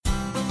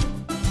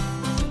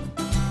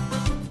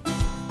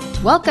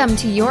Welcome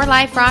to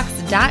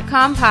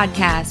YourLifeRocks.com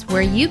podcast,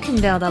 where you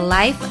can build a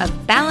life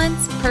of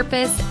balance,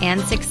 purpose,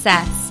 and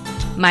success.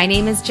 My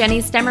name is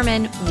Jenny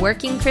Stemmerman,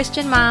 working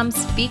Christian mom,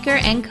 speaker,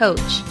 and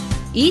coach.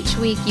 Each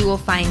week, you will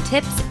find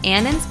tips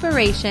and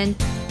inspiration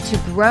to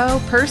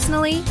grow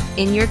personally,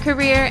 in your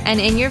career,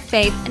 and in your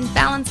faith, and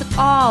balance it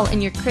all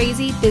in your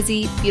crazy,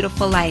 busy,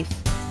 beautiful life.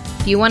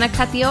 If you want to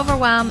cut the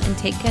overwhelm and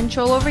take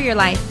control over your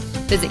life,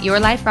 visit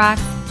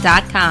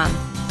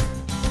YourLifeRocks.com.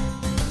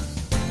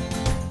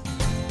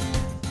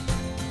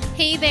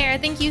 Hey there,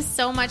 thank you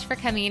so much for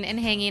coming and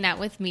hanging out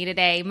with me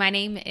today. My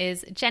name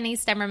is Jenny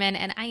Stemmerman,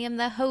 and I am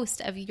the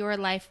host of Your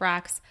Life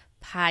Rocks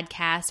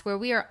podcast, where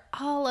we are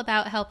all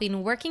about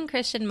helping working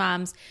Christian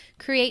moms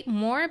create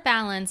more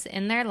balance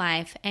in their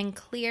life and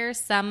clear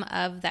some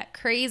of that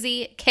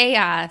crazy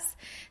chaos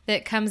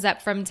that comes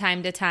up from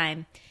time to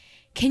time.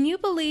 Can you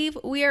believe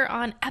we are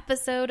on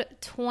episode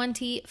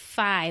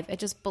 25? It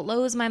just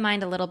blows my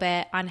mind a little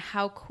bit on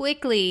how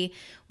quickly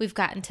we've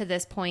gotten to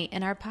this point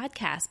in our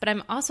podcast, but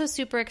I'm also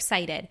super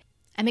excited.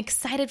 I'm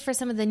excited for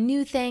some of the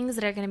new things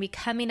that are going to be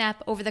coming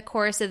up over the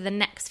course of the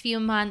next few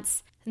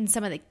months and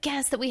some of the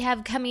guests that we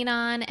have coming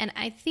on, and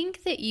I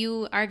think that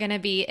you are going to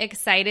be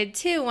excited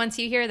too once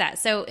you hear that.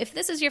 So if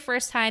this is your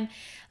first time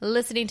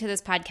listening to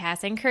this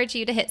podcast, I encourage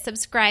you to hit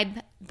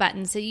subscribe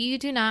button so you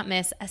do not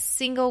miss a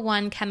single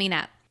one coming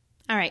up.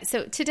 All right,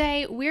 so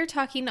today we're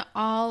talking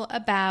all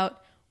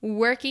about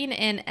working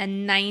in a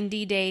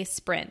 90-day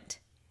sprint,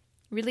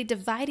 really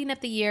dividing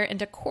up the year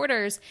into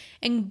quarters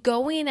and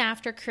going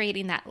after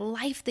creating that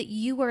life that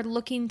you are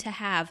looking to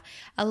have,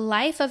 a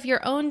life of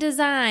your own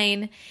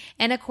design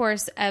in a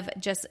course of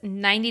just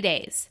 90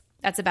 days.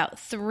 That's about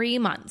 3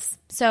 months.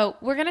 So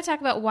we're going to talk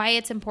about why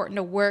it's important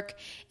to work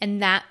in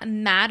that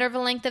matter of a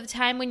length of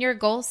time when you're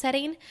goal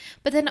setting,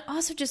 but then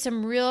also just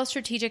some real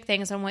strategic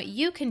things on what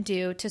you can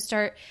do to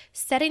start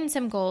setting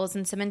some goals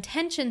and some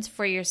intentions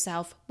for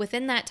yourself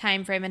within that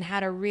time frame and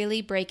how to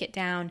really break it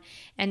down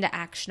into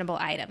actionable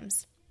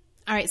items.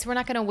 All right, so we're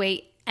not going to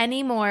wait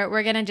anymore.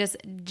 We're going to just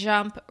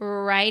jump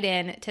right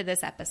in to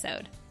this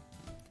episode.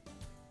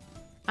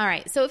 All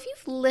right, so if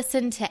you've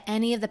listened to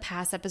any of the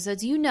past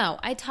episodes, you know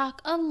I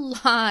talk a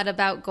lot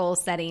about goal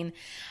setting.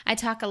 I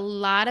talk a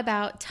lot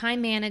about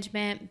time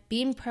management,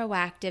 being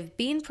proactive,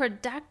 being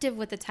productive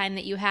with the time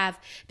that you have,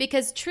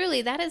 because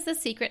truly that is the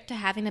secret to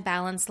having a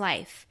balanced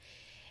life.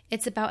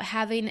 It's about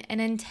having an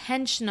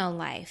intentional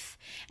life,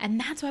 and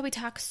that's why we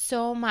talk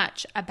so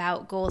much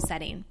about goal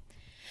setting.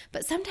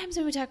 But sometimes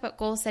when we talk about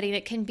goal setting,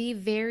 it can be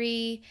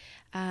very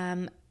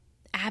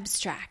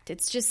abstract.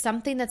 It's just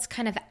something that's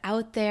kind of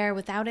out there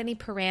without any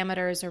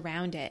parameters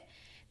around it.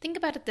 Think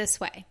about it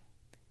this way.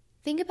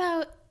 Think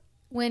about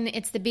when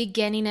it's the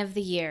beginning of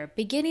the year,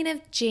 beginning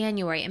of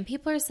January, and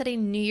people are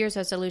setting New Year's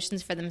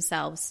resolutions for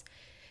themselves.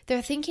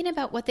 They're thinking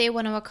about what they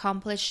want to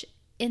accomplish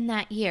in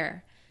that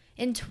year.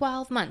 In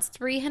 12 months,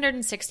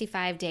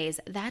 365 days,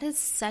 that is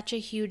such a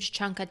huge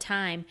chunk of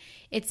time.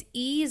 It's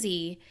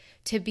easy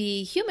to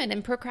be human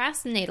and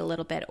procrastinate a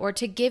little bit, or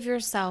to give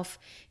yourself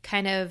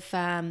kind of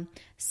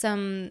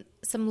some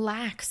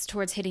lax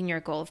towards hitting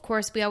your goal. Of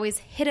course, we always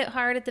hit it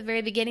hard at the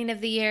very beginning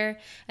of the year,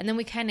 and then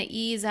we kind of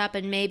ease up,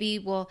 and maybe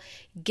we'll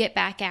get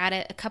back at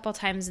it a couple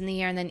times in the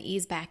year and then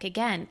ease back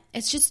again.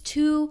 It's just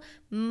too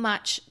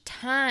much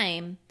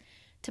time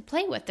to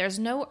play with. There's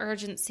no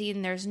urgency,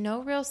 and there's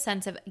no real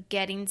sense of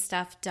getting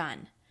stuff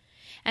done.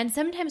 And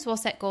sometimes we'll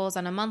set goals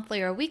on a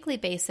monthly or a weekly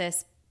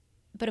basis,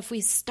 but if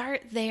we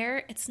start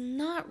there, it's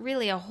not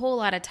really a whole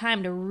lot of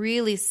time to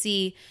really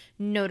see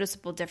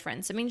noticeable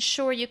difference. I mean,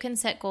 sure, you can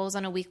set goals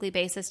on a weekly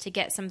basis to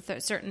get some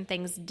certain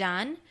things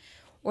done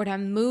or to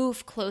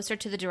move closer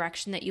to the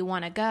direction that you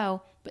want to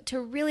go, but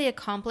to really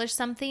accomplish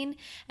something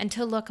and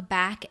to look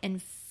back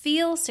and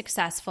feel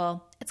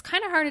successful, it's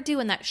kind of hard to do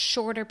in that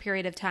shorter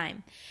period of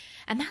time.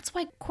 And that's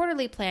why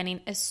quarterly planning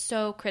is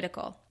so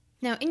critical.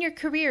 Now, in your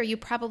career, you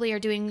probably are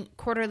doing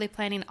quarterly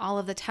planning all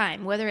of the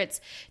time, whether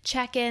it's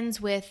check-ins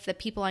with the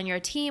people on your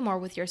team or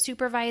with your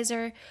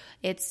supervisor.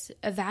 It's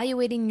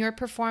evaluating your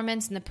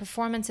performance and the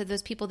performance of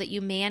those people that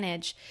you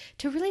manage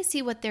to really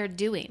see what they're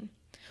doing.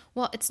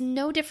 Well, it's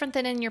no different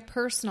than in your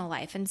personal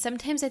life. And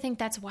sometimes I think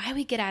that's why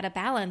we get out of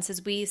balance,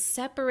 is we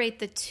separate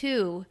the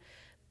two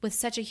with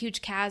such a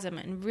huge chasm,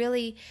 and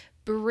really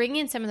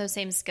bringing some of those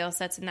same skill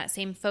sets and that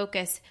same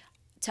focus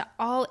to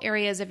all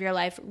areas of your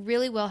life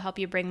really will help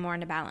you bring more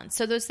into balance.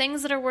 So those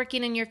things that are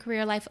working in your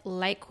career life,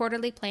 like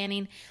quarterly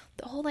planning,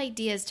 the whole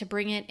idea is to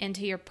bring it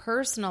into your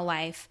personal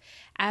life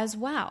as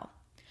well.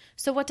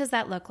 So what does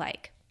that look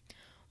like?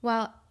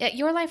 Well, at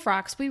Your Life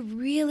Rocks, we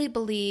really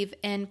believe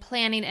in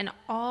planning in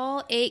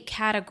all 8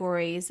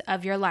 categories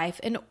of your life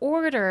in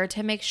order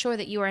to make sure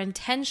that you are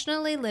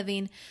intentionally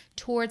living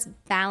towards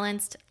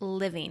balanced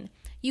living.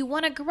 You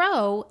want to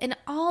grow in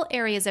all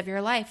areas of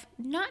your life,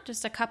 not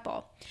just a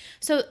couple.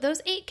 So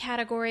those 8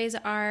 categories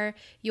are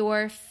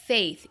your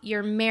faith,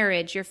 your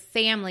marriage, your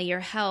family, your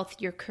health,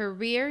 your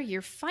career,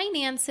 your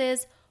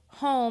finances,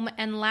 home,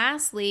 and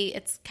lastly,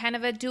 it's kind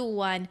of a dual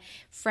one,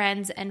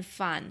 friends and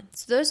fun.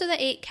 So those are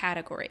the 8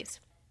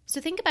 categories.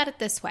 So think about it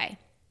this way.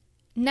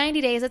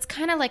 90 days, it's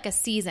kind of like a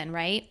season,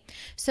 right?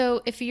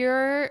 So if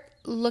you're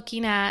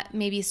looking at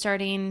maybe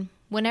starting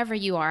whenever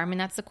you are, I mean,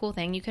 that's the cool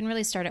thing. You can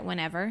really start it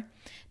whenever.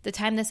 The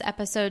time this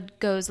episode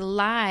goes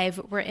live,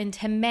 we're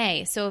into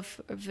May, so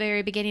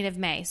very beginning of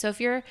May. So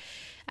if you're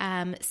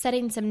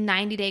setting some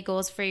 90-day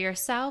goals for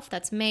yourself,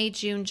 that's May,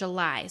 June,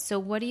 July. So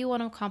what do you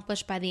want to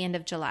accomplish by the end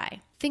of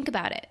July? Think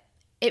about it.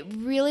 It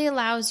really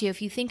allows you,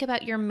 if you think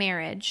about your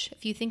marriage,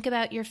 if you think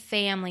about your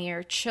family,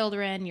 your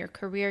children, your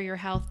career, your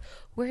health,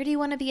 where do you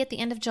want to be at the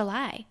end of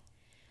July?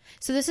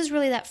 So this is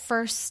really that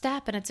first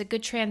step, and it's a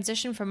good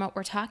transition from what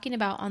we're talking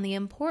about on the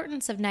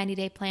importance of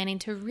 90-day planning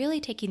to really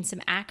taking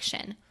some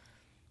action.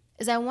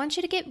 Is I want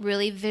you to get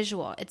really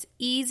visual. It's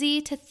easy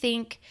to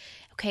think,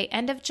 okay,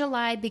 end of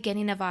July,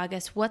 beginning of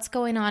August, what's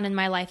going on in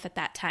my life at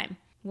that time?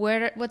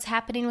 What's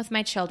happening with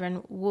my children?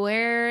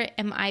 Where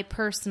am I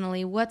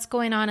personally? What's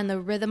going on in the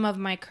rhythm of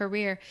my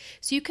career?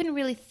 So you can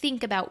really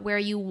think about where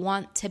you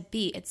want to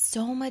be. It's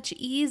so much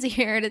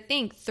easier to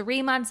think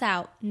 3 months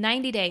out,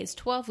 90 days,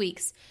 12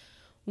 weeks.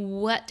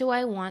 What do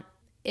I want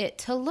it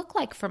to look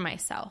like for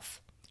myself?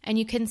 And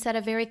you can set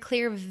a very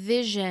clear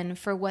vision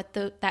for what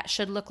that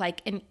should look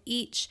like in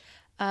each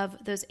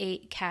of those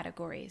 8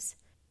 categories.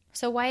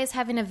 So why is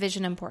having a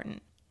vision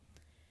important?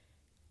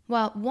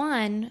 Well,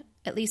 one,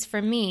 at least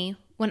for me,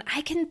 when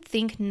I can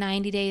think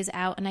 90 days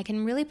out and I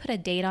can really put a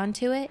date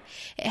onto it,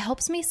 it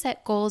helps me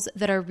set goals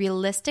that are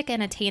realistic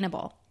and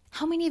attainable.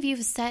 How many of you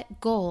have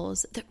set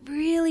goals that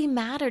really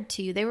mattered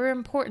to you? They were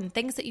important,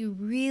 things that you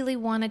really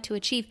wanted to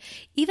achieve,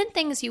 even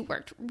things you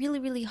worked really,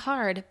 really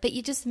hard, but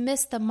you just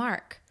missed the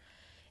mark.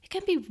 It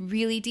can be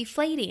really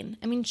deflating.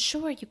 I mean,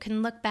 sure, you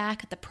can look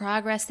back at the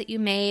progress that you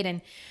made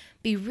and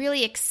be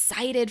really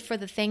excited for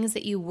the things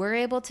that you were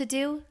able to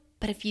do,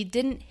 but if you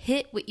didn't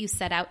hit what you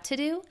set out to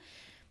do,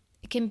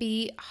 it can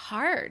be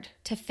hard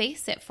to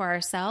face it for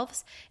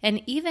ourselves.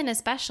 And even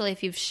especially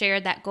if you've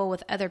shared that goal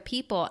with other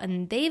people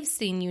and they've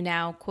seen you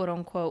now, quote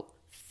unquote,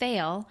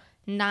 fail,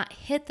 not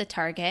hit the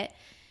target,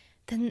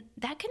 then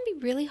that can be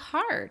really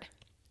hard.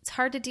 It's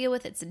hard to deal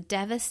with. It's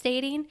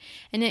devastating.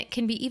 And it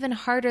can be even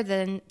harder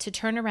than to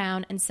turn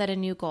around and set a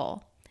new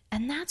goal.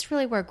 And that's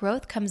really where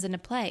growth comes into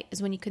play,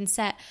 is when you can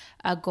set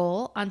a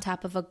goal on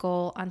top of a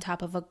goal on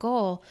top of a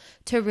goal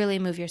to really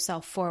move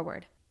yourself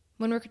forward.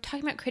 When we're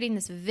talking about creating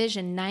this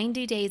vision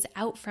 90 days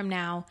out from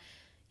now,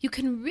 you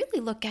can really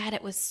look at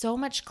it with so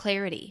much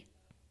clarity.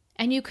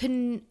 And you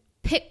can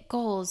pick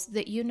goals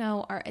that you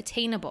know are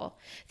attainable,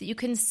 that you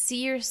can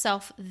see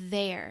yourself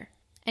there.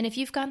 And if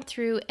you've gone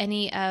through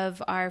any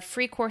of our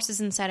free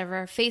courses inside of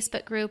our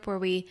Facebook group where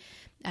we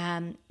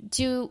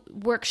do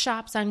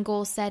workshops on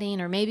goal setting,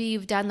 or maybe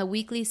you've done the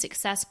weekly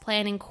success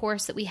planning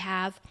course that we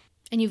have,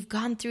 and you've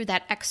gone through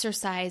that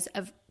exercise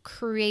of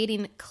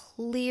creating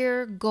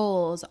clear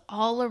goals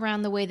all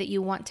around the way that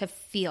you want to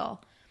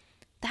feel.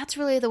 That's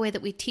really the way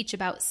that we teach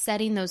about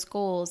setting those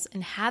goals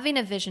and having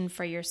a vision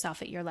for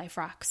yourself at Your Life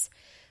Rocks.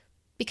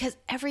 Because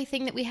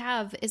everything that we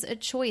have is a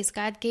choice.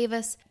 God gave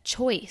us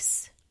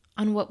choice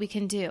on what we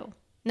can do.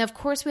 Now, of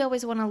course, we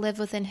always want to live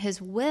within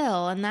His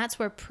will, and that's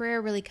where prayer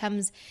really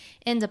comes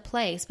into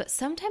place. But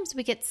sometimes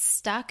we get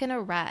stuck in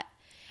a rut,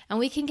 and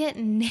we can get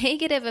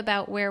negative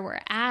about where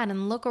we're at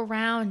and look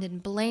around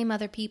and blame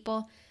other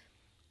people.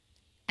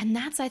 And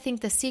that's, I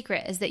think, the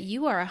secret, is that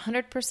you are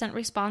 100%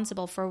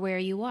 responsible for where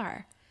you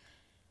are.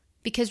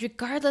 Because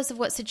regardless of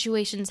what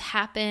situations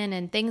happen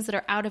and things that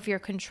are out of your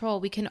control,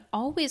 we can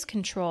always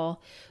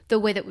control the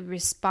way that we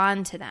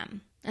respond to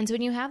them. And so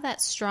when you have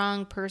that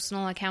strong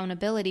personal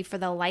accountability for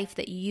the life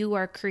that you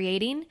are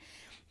creating,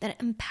 that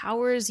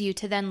empowers you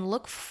to then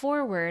look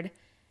forward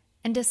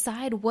and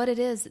decide what it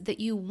is that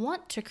you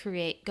want to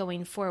create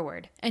going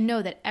forward. And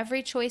know that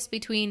every choice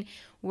between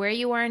where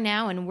you are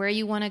now and where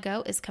you want to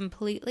go is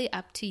completely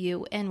up to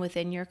you and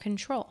within your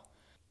control.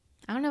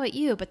 I don't know about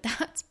you, but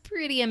that's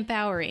pretty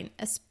empowering,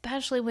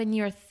 especially when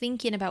you're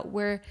thinking about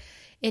where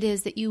it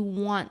is that you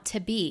want to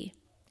be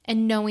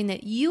and knowing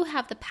that you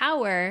have the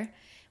power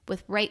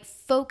with right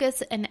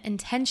focus and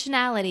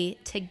intentionality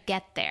to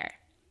get there.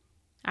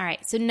 All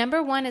right, so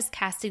number 1 is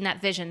casting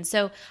that vision.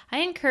 So I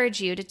encourage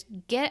you to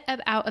get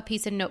out a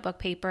piece of notebook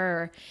paper,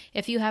 or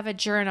if you have a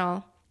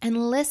journal,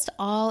 and list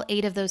all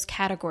 8 of those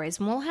categories.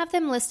 And we'll have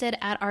them listed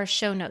at our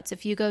show notes.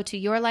 If you go to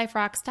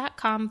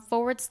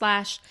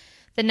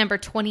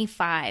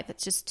yourliferocks.com/25,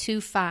 it's just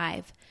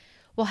 25.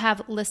 We'll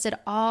have listed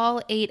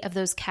all 8 of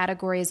those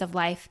categories of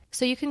life,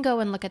 so you can go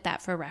and look at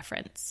that for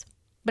reference.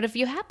 But if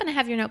you happen to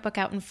have your notebook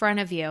out in front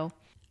of you,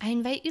 I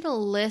invite you to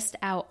list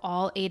out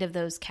all 8 of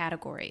those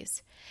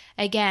categories.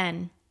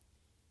 Again,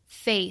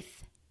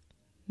 faith,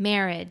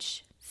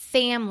 marriage,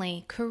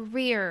 family,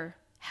 career,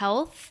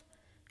 health,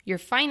 your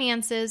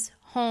finances,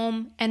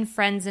 home, and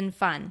friends and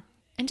fun.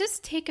 And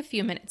just take a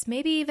few minutes,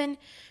 maybe even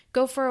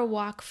go for a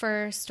walk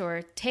first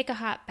or take a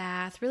hot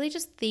bath. Really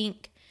just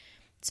think,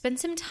 spend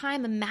some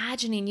time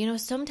imagining.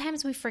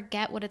 Sometimes we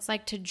forget what it's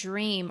like to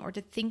dream or to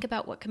think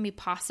about what can be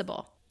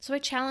possible. So I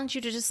challenge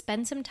you to just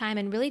spend some time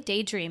and really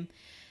daydream.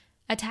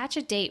 Attach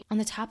a date on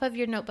the top of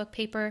your notebook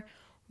paper.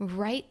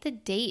 Write the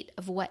date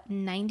of what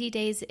 90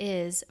 days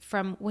is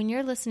from when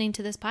you're listening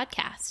to this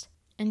podcast.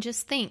 And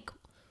just think,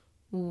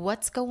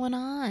 what's going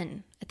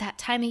on at that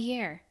time of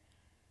year?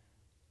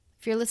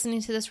 If you're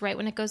listening to this right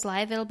when it goes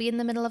live, it'll be in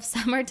the middle of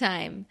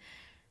summertime.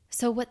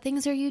 So what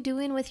things are you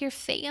doing with your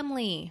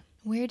family?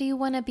 Where do you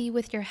want to be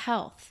with your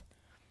health?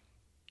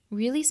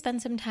 Really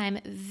spend some time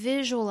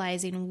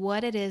visualizing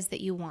what it is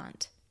that you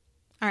want.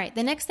 All right,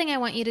 the next thing I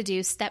want you to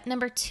do, step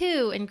number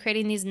 2 in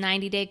creating these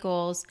 90-day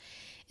goals,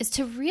 is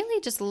to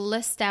really just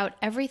list out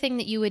everything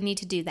that you would need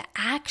to do, the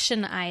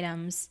action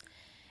items,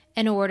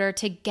 in order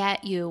to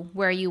get you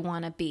where you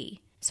want to be.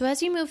 So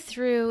as you move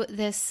through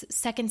this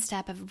second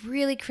step of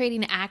really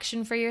creating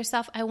action for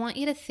yourself, I want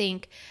you to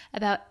think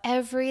about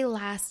every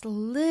last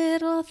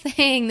little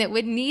thing that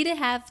would need to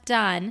have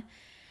done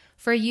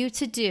for you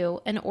to do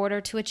in order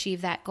to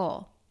achieve that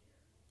goal.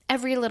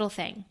 Every little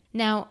thing.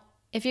 Now,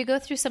 if you go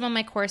through some of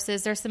my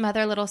courses, there's some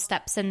other little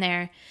steps in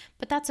there,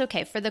 but that's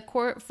okay. For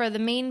the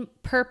main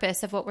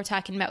purpose of what we're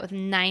talking about with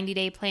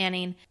 90-day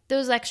planning,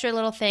 those extra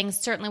little things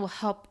certainly will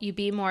help you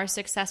be more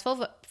successful.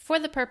 But for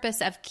the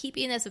purpose of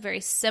keeping this a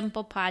very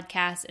simple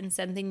podcast and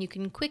something you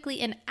can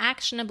quickly and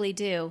actionably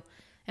do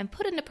and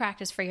put into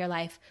practice for your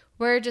life,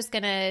 we're just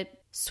going to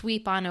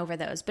sweep on over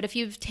those. But if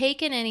you've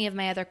taken any of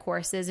my other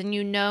courses and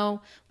you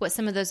know what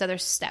some of those other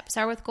steps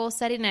are with goal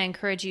setting, I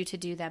encourage you to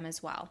do them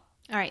as well.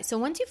 All right, so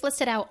once you've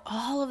listed out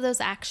all of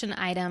those action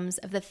items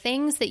of the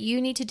things that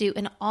you need to do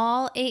in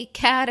all 8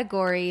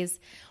 categories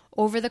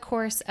over the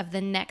course of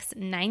the next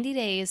 90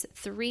 days,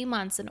 3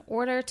 months, in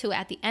order to,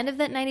 at the end of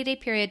that 90-day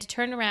period, to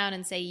turn around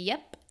and say,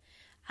 yep,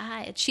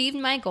 I achieved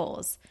my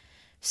goals.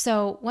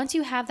 So once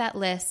you have that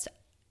list,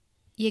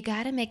 you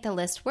got to make the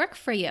list work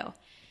for you.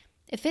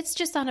 If it's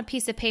just on a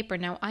piece of paper,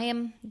 now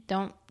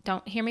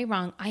don't hear me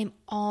wrong, I am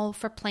all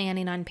for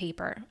planning on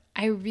paper.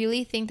 I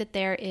really think that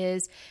there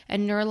is a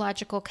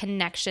neurological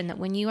connection that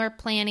when you are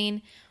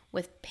planning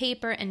with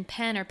paper and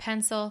pen or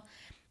pencil,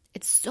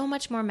 it's so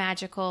much more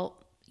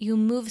magical. You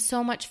move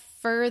so much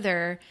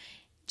further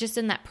just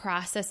in that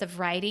process of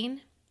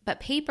writing, but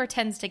paper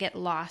tends to get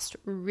lost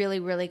really,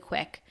 really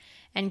quick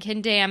and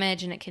can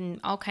damage, and it can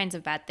all kinds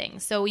of bad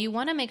things. So you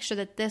want to make sure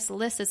that this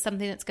list is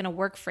something that's going to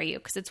work for you,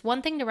 because it's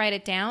one thing to write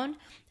it down.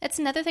 It's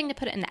another thing to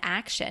put it into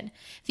action.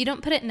 If you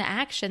don't put it into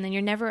action, then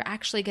you're never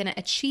actually going to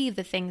achieve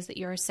the things that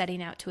you're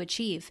setting out to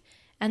achieve.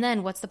 And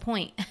then what's the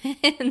point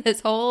in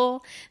this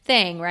whole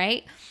thing,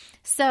 right?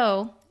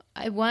 So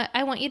what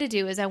I want you to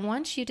do is I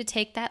want you to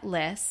take that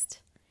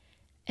list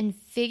and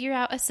figure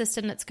out a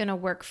system that's going to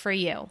work for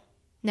you.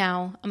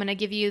 Now, I'm going to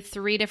give you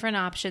 3 different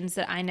options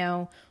that I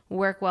know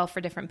work well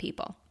for different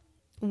people.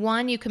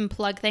 1, you can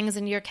plug things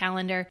into your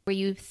calendar where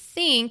you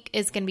think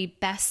is going to be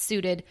best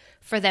suited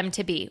for them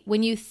to be,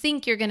 when you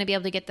think you're going to be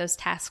able to get those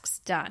tasks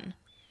done.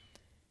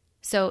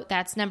 So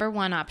that's number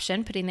 1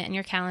 option, putting it in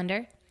your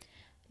calendar.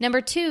 Number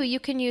 2,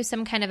 you can use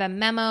some kind of a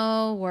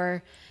memo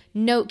or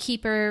note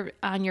keeper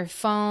on your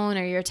phone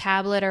or your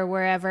tablet or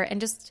wherever,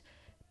 and just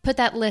put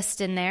that list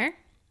in there.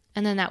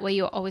 And then that way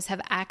you'll always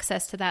have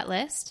access to that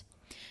list.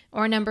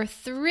 Or number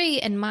 3,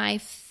 and my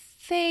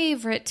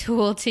favorite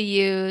tool to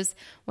use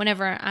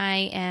whenever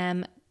I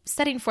am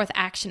setting forth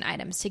action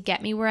items to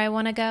get me where I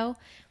want to go,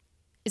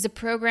 is a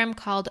program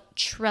called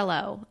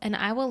Trello. And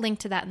I will link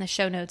to that in the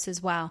show notes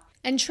as well.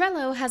 And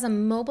Trello has a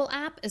mobile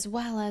app as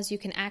well as you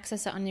can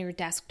access it on your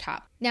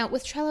desktop. Now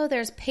with Trello,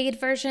 there's paid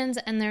versions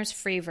and there's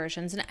free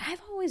versions. And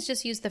I've always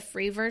just used the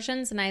free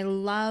versions, and I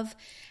love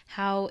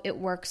how it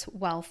works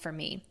well for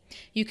me.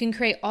 You can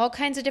create all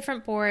kinds of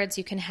different boards.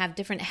 You can have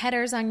different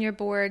headers on your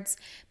boards,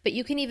 but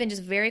you can even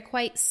just very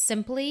quite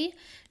simply,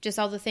 just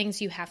all the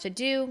things you have to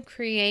do,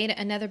 create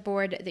another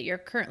board that you're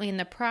currently in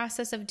the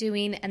process of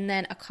doing, and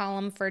then a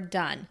column for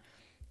done.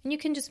 And you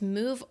can just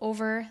move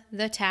over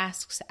the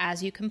tasks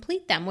as you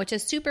complete them, which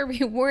is super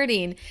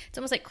rewarding. It's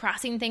almost like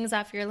crossing things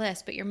off your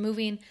list, but you're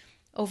moving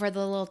over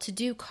the little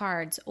to-do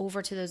cards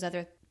over to those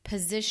other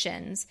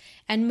positions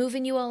and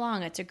moving you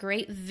along. It's a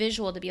great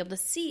visual to be able to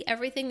see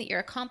everything that you're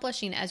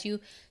accomplishing as you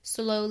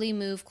slowly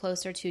move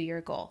closer to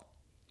your goal.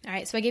 All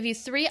right, so I give you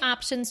 3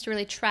 options to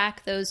really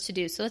track those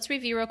to-dos. So let's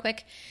review real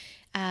quick.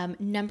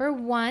 Number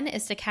 1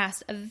 is to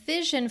cast a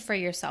vision for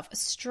yourself, a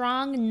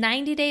strong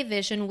 90-day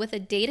vision with a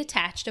date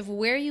attached of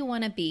where you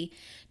want to be,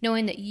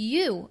 knowing that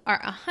you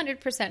are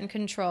 100% in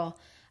control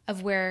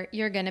of where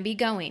you're going to be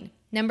going.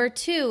 Number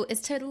 2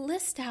 is to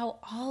list out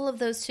all of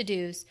those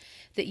to-dos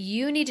that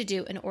you need to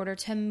do in order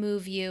to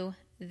move you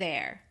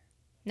there.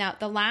 Now,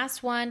 the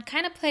last one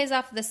kind of plays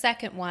off the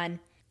second one,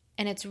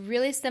 and it's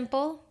really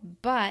simple,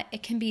 but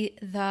it can be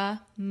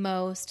the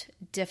most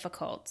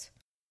difficult.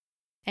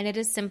 And it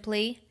is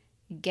simply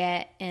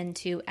get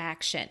into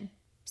action.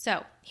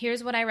 So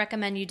here's what I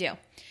recommend you do.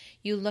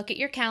 You look at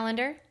your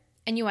calendar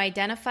and you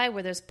identify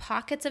where those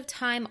pockets of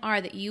time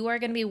are that you are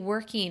going to be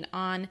working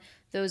on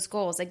those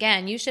goals.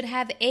 Again, you should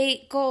have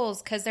 8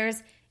 goals because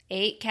there's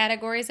 8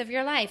 categories of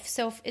your life.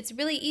 So it's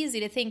really easy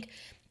to think,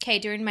 okay,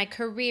 during my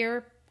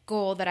career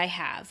goal that I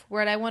have,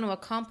 where I want to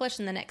accomplish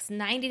in the next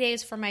 90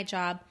 days for my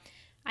job,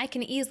 I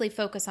can easily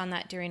focus on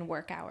that during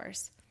work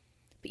hours.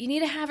 But you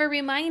need to have a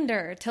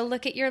reminder to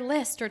look at your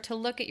list or to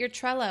look at your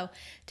Trello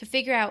to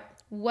figure out,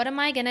 what am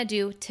I going to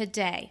do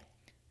today?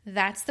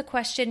 That's the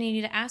question you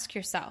need to ask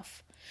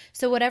yourself.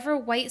 So whatever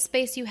white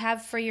space you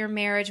have for your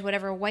marriage,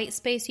 whatever white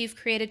space you've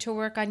created to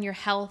work on your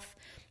health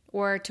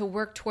or to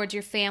work towards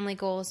your family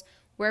goals,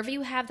 wherever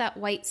you have that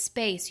white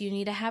space, you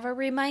need to have a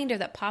reminder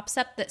that pops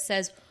up that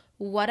says,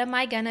 what am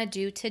I going to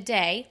do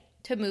today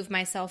to move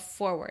myself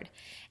forward?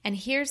 And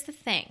here's the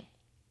thing,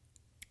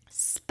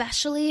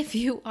 especially if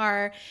you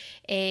are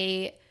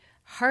a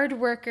hard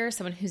worker,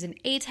 someone who's an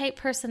A-type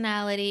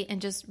personality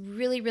and just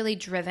really, really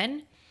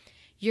driven,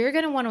 you're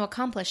going to want to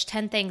accomplish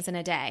 10 things in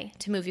a day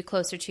to move you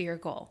closer to your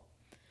goal.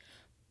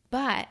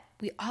 But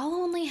we all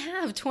only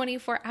have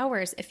 24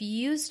 hours. If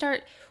you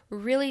start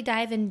really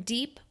diving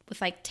deep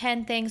with like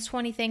 10 things,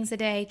 20 things a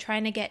day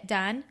trying to get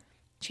done,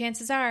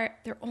 chances are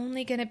they're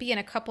only going to be in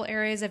a couple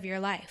areas of your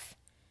life.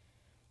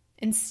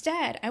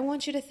 Instead, I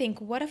want you to think,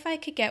 what if I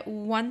could get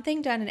one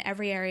thing done in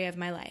every area of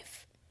my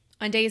life?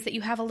 On days that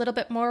you have a little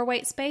bit more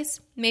white space,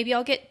 maybe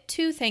I'll get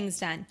 2 things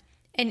done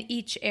in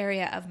each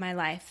area of my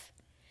life.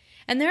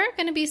 And there are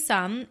going to be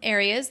some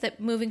areas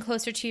that moving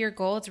closer to your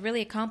goal, it's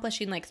really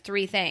accomplishing like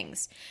 3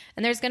 things.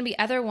 And there's going to be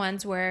other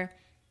ones where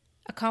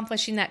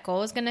accomplishing that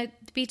goal is going to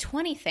be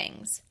 20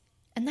 things.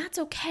 And that's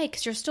okay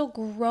because you're still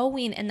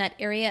growing in that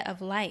area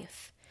of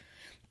life.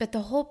 But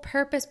the whole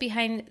purpose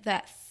behind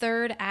that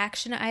third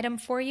action item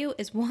for you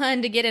is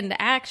 1, to get into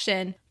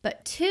action,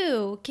 but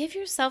 2, give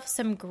yourself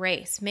some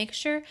grace. Make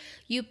sure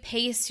you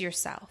pace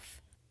yourself.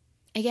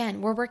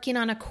 Again, we're working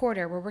on a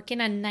quarter. We're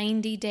working on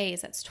 90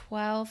 days. That's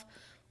 12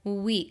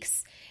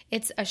 weeks.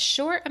 It's a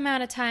short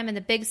amount of time in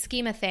the big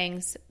scheme of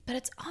things, but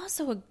it's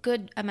also a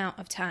good amount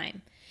of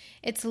time.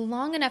 It's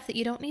long enough that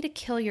you don't need to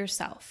kill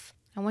yourself.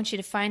 I want you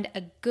to find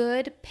a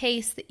good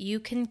pace that you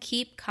can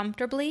keep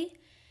comfortably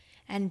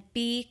and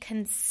be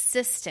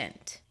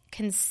consistent.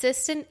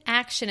 Consistent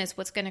action is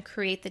what's going to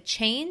create the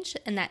change,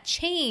 and that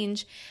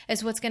change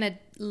is what's going to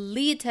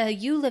lead to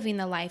you living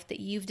the life that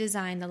you've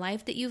designed, the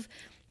life that you've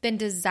been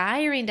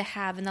desiring to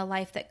have, and the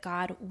life that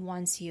God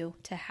wants you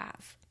to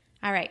have.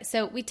 All right,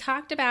 so we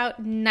talked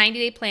about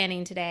 90-day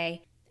planning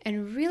today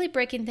and really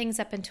breaking things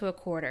up into a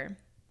quarter.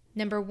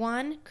 Number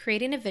 1,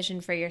 creating a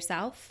vision for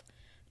yourself.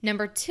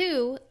 Number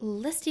 2,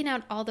 listing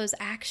out all those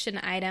action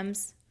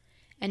items.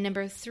 And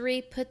number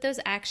 3, put those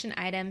action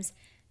items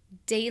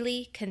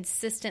daily,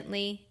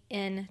 consistently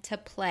into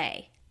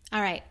play.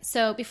 All right,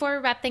 so before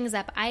we wrap things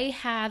up, I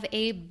have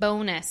a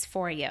bonus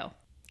for you.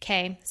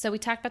 Okay, so we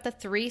talked about the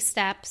 3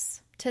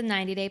 steps to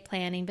 90-day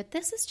planning, but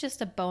this is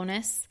just a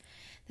bonus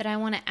that I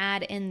want to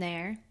add in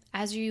there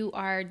as you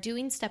are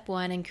doing step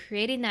 1 and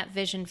creating that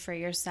vision for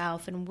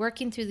yourself and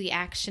working through the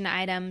action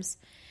items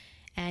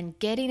and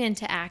getting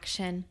into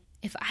action.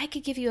 If I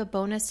could give you a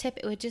bonus tip,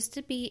 it would just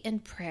to be in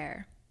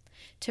prayer.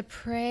 To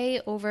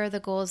pray over the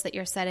goals that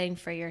you're setting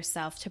for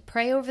yourself, to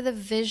pray over the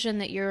vision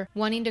that you're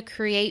wanting to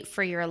create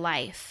for your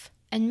life,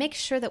 and make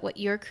sure that what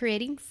you're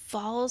creating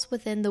falls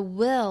within the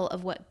will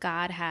of what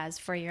God has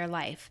for your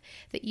life,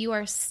 that you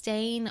are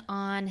staying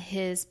on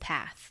His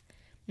path.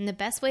 And the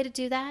best way to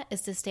do that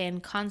is to stay in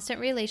constant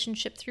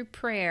relationship through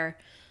prayer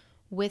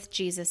with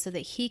Jesus so that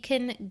He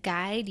can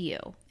guide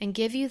you and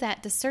give you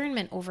that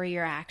discernment over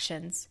your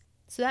actions.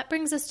 So that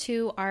brings us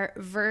to our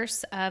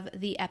verse of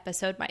the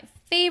episode, my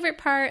favorite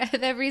part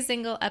of every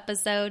single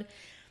episode.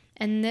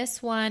 And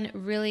this one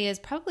really is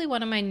probably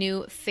one of my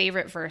new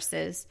favorite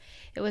verses.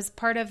 It was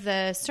part of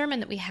the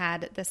sermon that we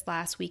had this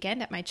last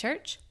weekend at my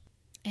church.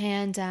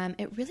 And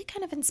it really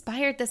kind of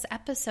inspired this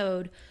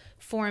episode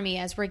for me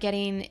as we're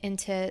getting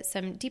into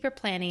some deeper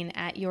planning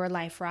at Your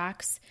Life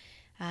Rocks.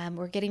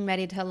 We're getting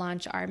ready to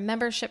launch our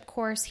membership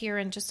course here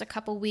in just a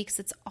couple weeks.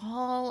 It's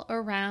all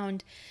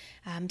around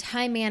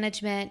time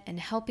management and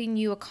helping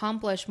you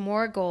accomplish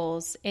more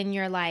goals in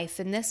your life.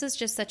 And this is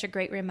just such a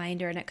great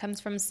reminder, and it comes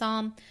from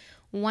Psalm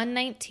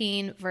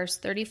 119, verse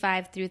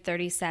 35 through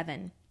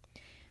 37.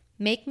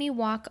 Make me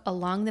walk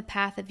along the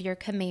path of your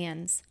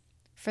commands,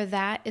 for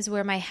that is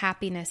where my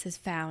happiness is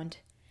found.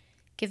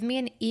 Give me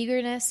an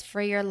eagerness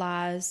for your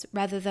laws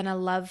rather than a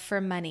love for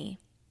money.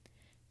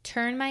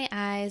 Turn my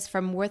eyes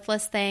from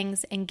worthless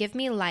things and give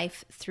me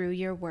life through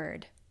your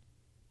word.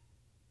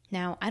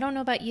 Now, I don't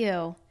know about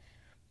you,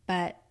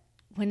 but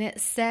when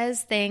it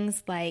says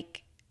things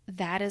like,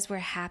 that is where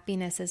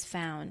happiness is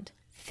found,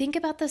 think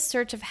about the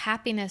search of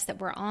happiness that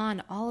we're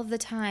on all of the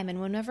time. And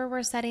whenever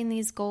we're setting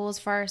these goals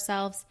for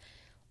ourselves,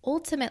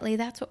 ultimately,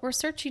 that's what we're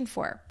searching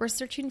for. We're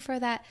searching for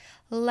that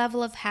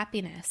level of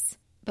happiness.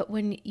 But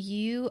when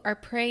you are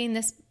praying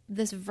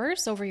this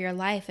verse over your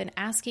life and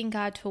asking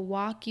God to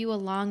walk you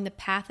along the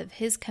path of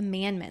His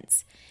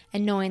commandments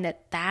and knowing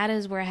that that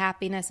is where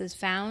happiness is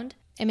found,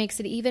 it makes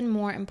it even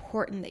more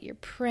important that you're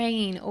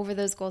praying over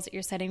those goals that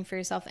you're setting for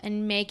yourself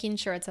and making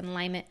sure it's in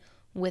alignment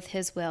with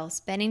His will,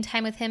 spending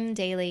time with Him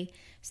daily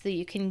so that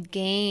you can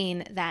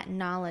gain that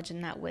knowledge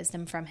and that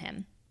wisdom from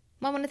Him.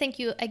 Well, I want to thank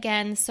you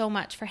again so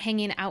much for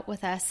hanging out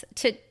with us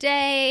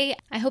today.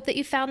 I hope that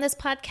you found this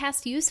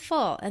podcast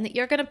useful and that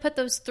you're going to put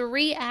those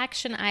 3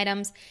 action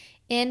items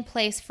in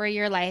place for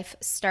your life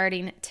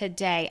starting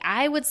today.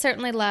 I would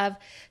certainly love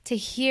to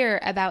hear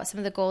about some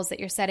of the goals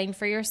that you're setting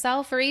for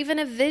yourself, or even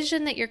a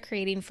vision that you're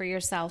creating for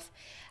yourself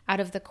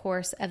out of the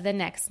course of the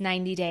next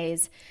 90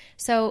 days.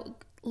 So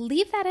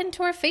leave that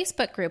into our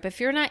Facebook group. If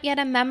you're not yet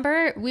a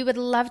member, we would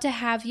love to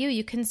have you.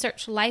 You can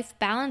search Life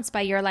Balance by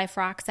Your Life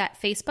Rocks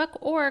at Facebook,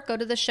 or go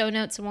to the show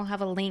notes and we'll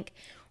have a link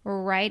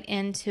right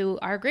into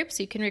our group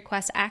so you can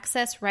request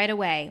access right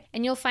away.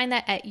 And you'll find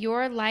that at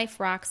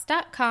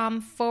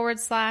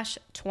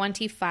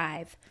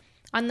yourliferocks.com/25.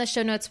 On the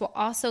show notes, we'll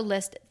also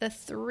list the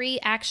 3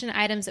 action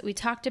items that we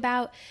talked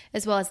about,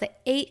 as well as the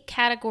 8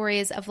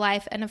 categories of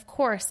life, and of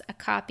course, a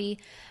copy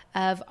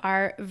of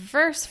our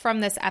verse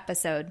from this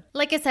episode.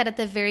 Like I said at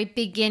the very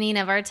beginning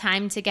of our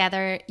time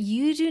together,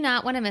 you do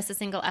not want to miss a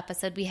single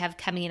episode we have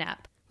coming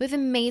up. We have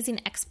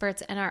amazing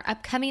experts in our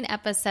upcoming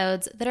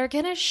episodes that are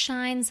going to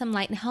shine some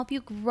light and help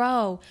you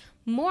grow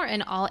more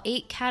in all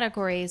 8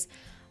 categories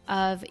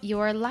of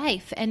your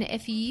life. And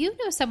if you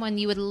know someone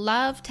you would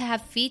love to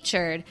have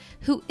featured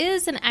who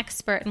is an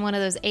expert in one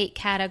of those 8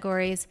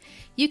 categories,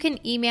 you can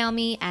email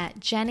me at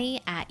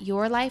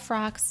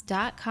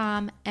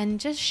jenny@yourliferocks.com and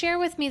just share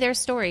with me their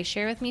story.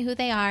 Share with me who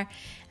they are,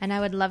 and I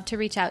would love to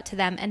reach out to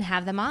them and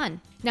have them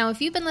on. Now,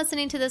 if you've been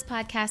listening to this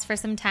podcast for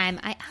some time,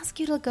 I ask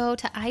you to go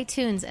to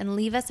iTunes and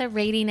leave us a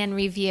rating and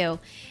review.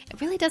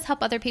 It really does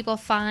help other people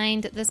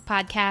find this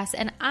podcast,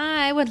 and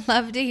I would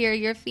love to hear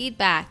your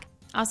feedback.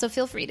 Also,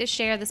 feel free to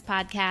share this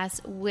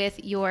podcast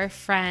with your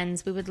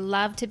friends. We would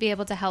love to be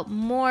able to help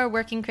more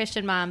working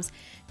Christian moms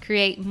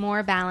create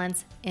more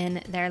balance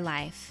in their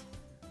life.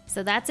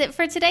 So that's it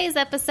for today's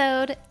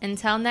episode.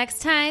 Until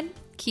next time,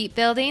 keep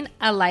building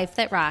a life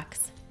that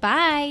rocks.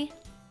 Bye.